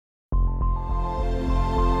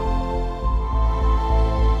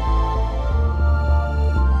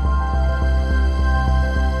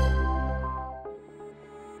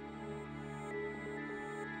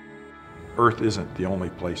Earth isn't the only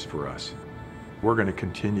place for us. We're going to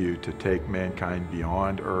continue to take mankind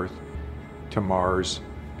beyond Earth to Mars,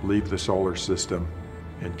 leave the solar system,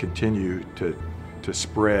 and continue to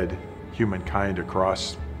spread humankind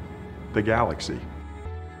across the galaxy.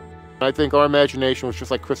 I think our imagination was just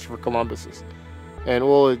like Christopher Columbus's and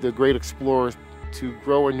all of the great explorers, to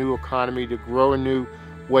grow a new economy, to grow a new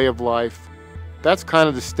way of life. That's kind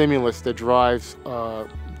of the stimulus that drives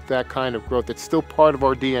that kind of growth. It's still part of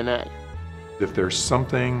our DNA. If there's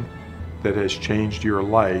something that has changed your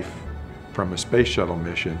life from a space shuttle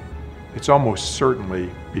mission, it's almost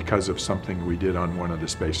certainly because of something we did on one of the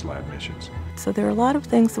Space Lab missions. So there are a lot of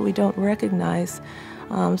things that we don't recognize.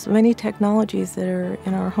 So many technologies that are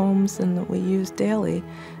in our homes and that we use daily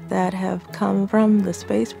that have come from the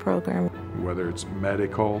space program. Whether it's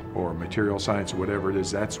medical or material science, whatever it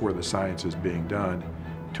is, that's where the science is being done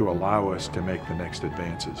to allow us to make the next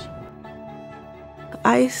advances.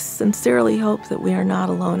 I sincerely hope that we are not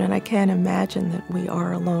alone, and I can't imagine that we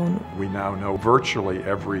are alone. We now know virtually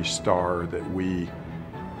every star that we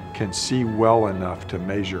can see well enough to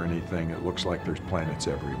measure anything. It looks like there's planets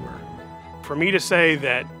everywhere. For me to say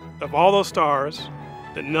that of all those stars,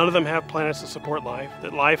 that none of them have planets to support life,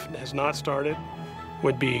 that life has not started,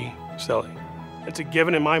 would be silly. It's a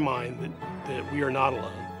given in my mind that we are not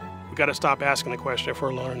alone. We've got to stop asking the question if we're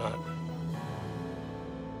alone or not.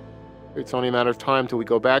 It's only a matter of time till we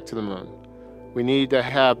go back to the moon. We need to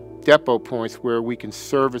have depot points where we can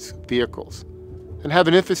service vehicles and have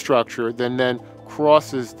an infrastructure that then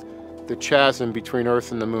crosses the chasm between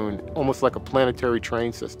Earth and the moon, almost like a planetary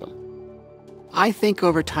train system. I think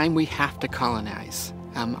over time we have to colonize.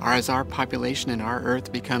 As our population and our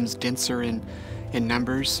Earth becomes denser in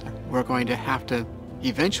numbers, we're going to have to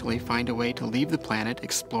eventually find a way to leave the planet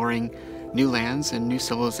exploring new lands and new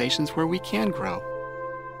civilizations where we can grow.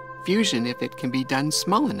 Fusion, if it can be done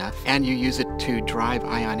small enough and you use it to drive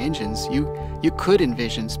ion engines, you could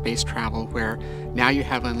envision space travel where now you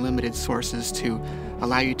have unlimited sources to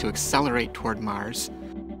allow you to accelerate toward Mars.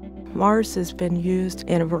 Mars has been used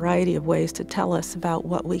in a variety of ways to tell us about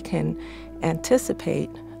what we can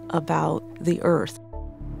anticipate about the Earth.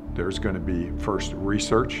 There's going to be first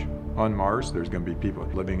research on Mars. There's going to be people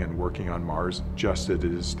living and working on Mars, just as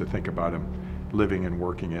it is to think about them living and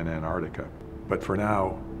working in Antarctica. But for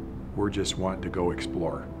now, we're just wanting to go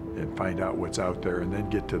explore and find out what's out there and then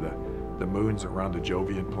get to the moons around the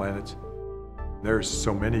Jovian planets. There's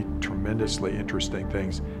so many tremendously interesting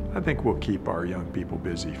things. I think we'll keep our young people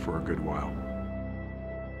busy for a good while.